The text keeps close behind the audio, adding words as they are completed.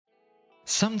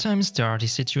Sometimes there are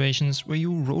these situations where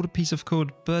you wrote a piece of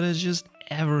code, but it just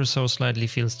ever so slightly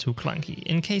feels too clunky,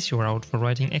 in case you are out for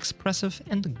writing expressive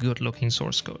and good-looking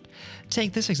source code.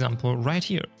 Take this example right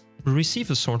here. We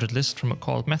receive a sorted list from a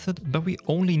called method, but we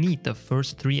only need the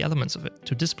first 3 elements of it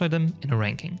to display them in a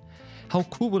ranking. How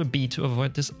cool would it be to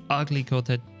avoid this ugly code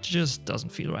that just doesn't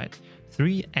feel right?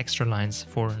 3 extra lines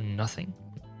for nothing.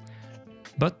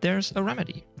 But there's a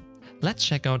remedy. Let's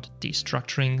check out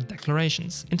destructuring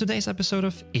declarations in today's episode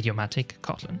of Idiomatic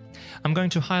Kotlin. I'm going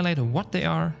to highlight what they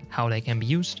are, how they can be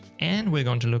used, and we're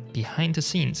going to look behind the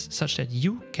scenes such that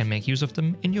you can make use of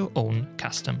them in your own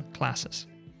custom classes.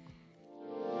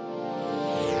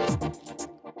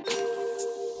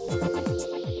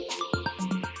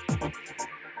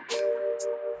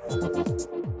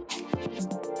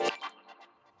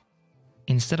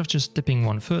 Instead of just dipping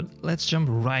one foot, let's jump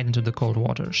right into the cold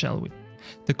water, shall we?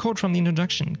 The code from the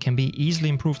introduction can be easily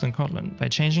improved in Kotlin by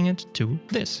changing it to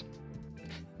this.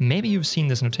 Maybe you've seen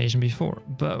this notation before,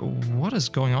 but what is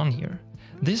going on here?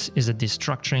 This is a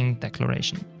destructuring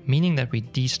declaration, meaning that we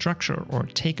destructure or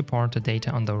take apart the data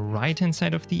on the right-hand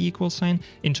side of the equal sign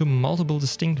into multiple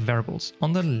distinct variables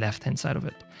on the left-hand side of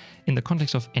it. In the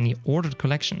context of any ordered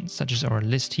collection, such as our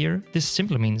list here, this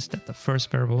simply means that the first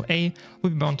variable A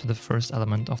will be bound to the first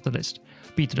element of the list,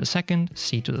 B to the second,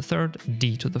 C to the third,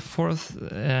 D to the fourth,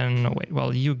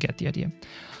 you get the idea.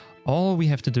 All we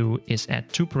have to do is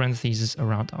add 2 parentheses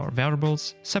around our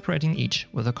variables, separating each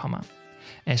with a comma.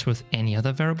 As with any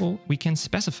other variable, we can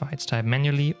specify its type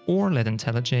manually or let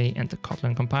IntelliJ and the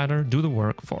Kotlin compiler do the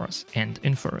work for us and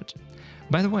infer it.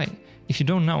 By the way, if you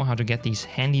don't know how to get these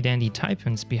handy-dandy type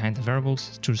hints behind the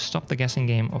variables to stop the guessing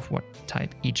game of what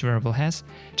type each variable has,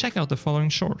 check out the following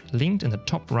short linked in the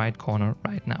top right corner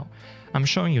right now. I'm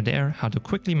showing you there how to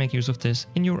quickly make use of this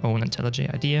in your own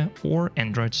IntelliJ IDEA or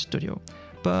Android Studio.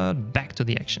 But back to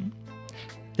the action.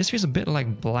 This feels a bit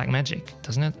like black magic,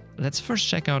 doesn't it? Let's first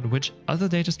check out which other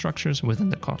data structures within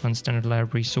the Kotlin standard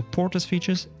library support these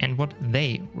features and what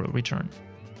they will return.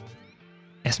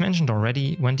 As mentioned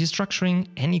already, when destructuring,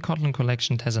 any Kotlin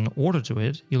collection has an order to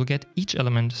it, you'll get each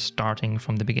element starting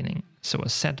from the beginning, so a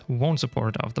set won't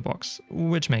support it out of the box,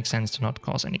 which makes sense to not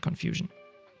cause any confusion.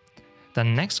 The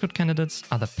next good candidates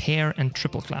are the pair and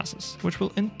triple classes, which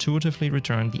will intuitively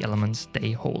return the elements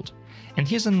they hold. And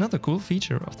here's another cool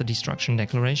feature of the destruction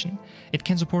declaration. It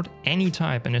can support any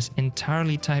type and is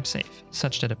entirely type safe,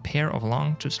 such that a pair of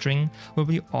long to string will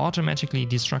be automatically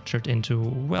destructured into,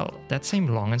 that same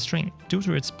long and string, due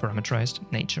to its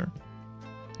parameterized nature.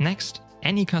 Next,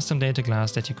 any custom data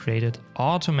class that you created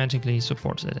automatically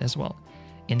supports it as well.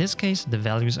 In this case, the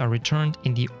values are returned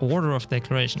in the order of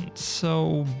declaration,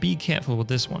 so be careful with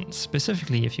this one,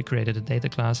 specifically if you created a data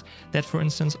class that, for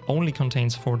instance, only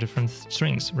contains 4 different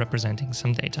strings representing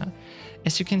some data.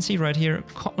 As you can see right here,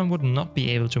 Kotlin would not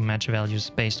be able to match values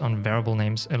based on variable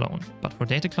names alone, but for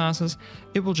data classes,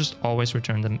 it will just always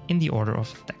return them in the order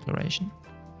of declaration.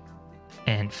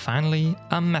 And finally,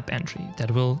 a map entry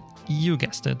that will, you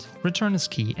guessed it, return its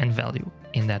key and value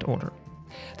in that order.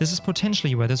 This is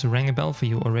potentially where this rang a bell for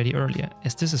you already earlier,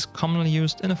 as this is commonly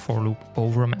used in a for loop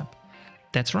over a map.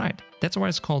 That's right, that's why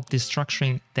it's called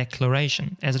destructuring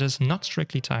declaration, as it is not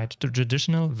strictly tied to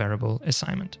traditional variable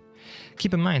assignment.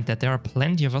 Keep in mind that there are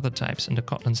plenty of other types in the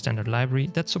Kotlin standard library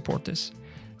that support this.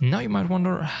 Now you might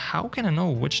wonder, how can I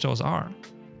know which those are?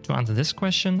 To answer this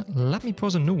question, let me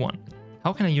pose a new one.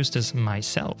 How can I use this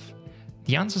myself?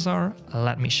 The answers are,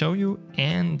 let me show you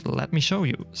and let me show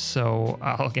you, so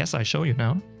I'll guess I show you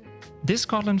now. This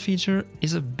Kotlin feature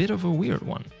is a bit of a weird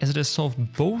one, as it is solved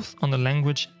both on the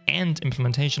language and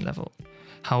implementation level.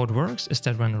 How it works is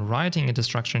that when writing a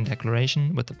destructuring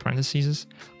declaration with the parentheses,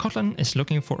 Kotlin is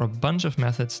looking for a bunch of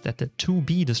methods that the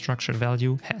to-be destructured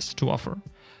value has to offer.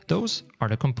 Those are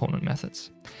the component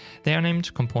methods. They are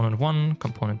named component 1,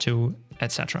 component 2,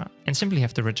 etc., and simply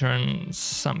have to return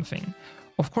something.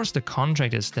 Of course, the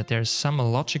contract is that there is some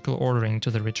logical ordering to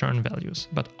the return values,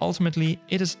 but ultimately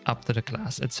it is up to the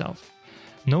class itself.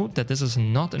 Note that this is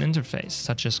not an interface,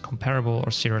 such as comparable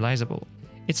or serializable.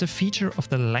 It's a feature of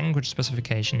the language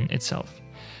specification itself.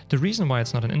 The reason why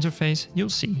it's not an interface, you'll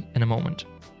see in a moment.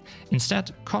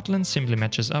 Instead, Kotlin simply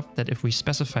matches up that if we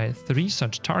specify 3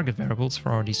 such target variables for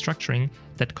our destructuring,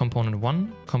 that component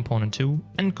 1, component 2,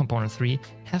 and component 3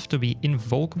 have to be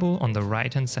invocable on the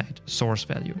right-hand side source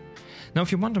value. Now,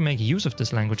 if you want to make use of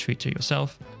this language feature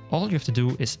yourself, all you have to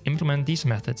do is implement these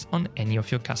methods on any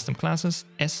of your custom classes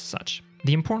as such.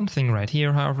 The important thing right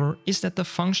here, however, is that the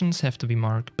functions have to be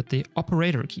marked with the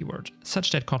operator keyword,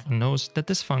 such that Kotlin knows that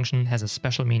this function has a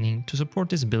special meaning to support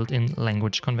this built-in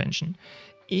language convention.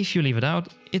 If you leave it out,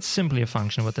 it's simply a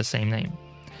function with the same name.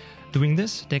 Doing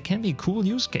this, there can be cool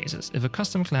use cases if a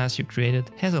custom class you created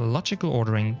has a logical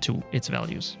ordering to its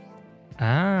values.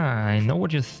 Ah, I know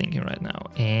what you're thinking right now,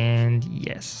 and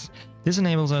yes, this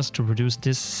enables us to produce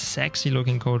this sexy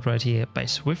looking code right here by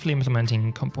swiftly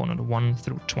implementing component 1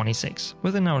 through 26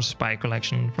 within our spy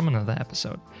collection from another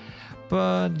episode.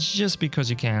 But just because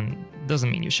you can, doesn't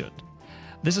mean you should.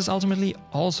 This is ultimately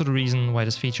also the reason why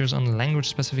this features on language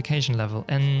specification level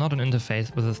and not an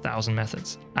interface with 1,000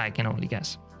 methods, I can only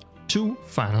guess. 2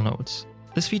 final notes.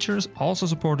 This feature is also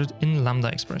supported in lambda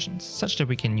expressions, such that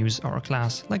we can use our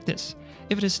class like this,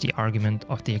 if it is the argument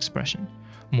of the expression.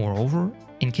 Moreover,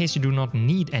 in case you do not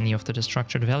need any of the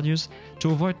destructured values,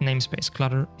 to avoid namespace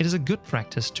clutter, it is a good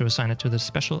practice to assign it to the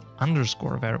special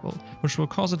underscore variable, which will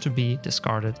cause it to be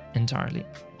discarded entirely.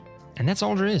 And that's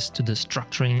all there is to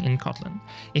destructuring in Kotlin.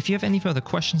 If you have any further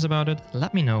questions about it,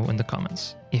 let me know in the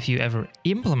comments. If you ever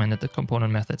implemented the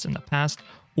component methods in the past,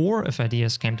 or if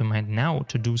ideas came to mind now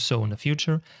to do so in the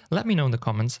future, let me know in the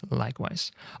comments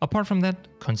likewise. Apart from that,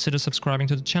 consider subscribing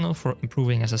to the channel for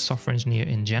improving as a software engineer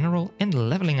in general and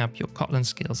leveling up your Kotlin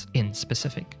skills in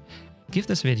specific. Give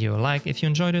this video a like if you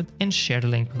enjoyed it and share the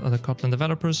link with other Kotlin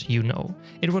developers you know.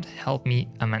 It would help me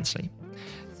immensely.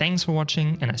 Thanks for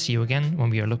watching, and I see you again when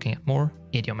we are looking at more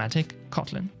idiomatic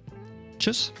Kotlin.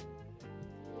 Tschüss!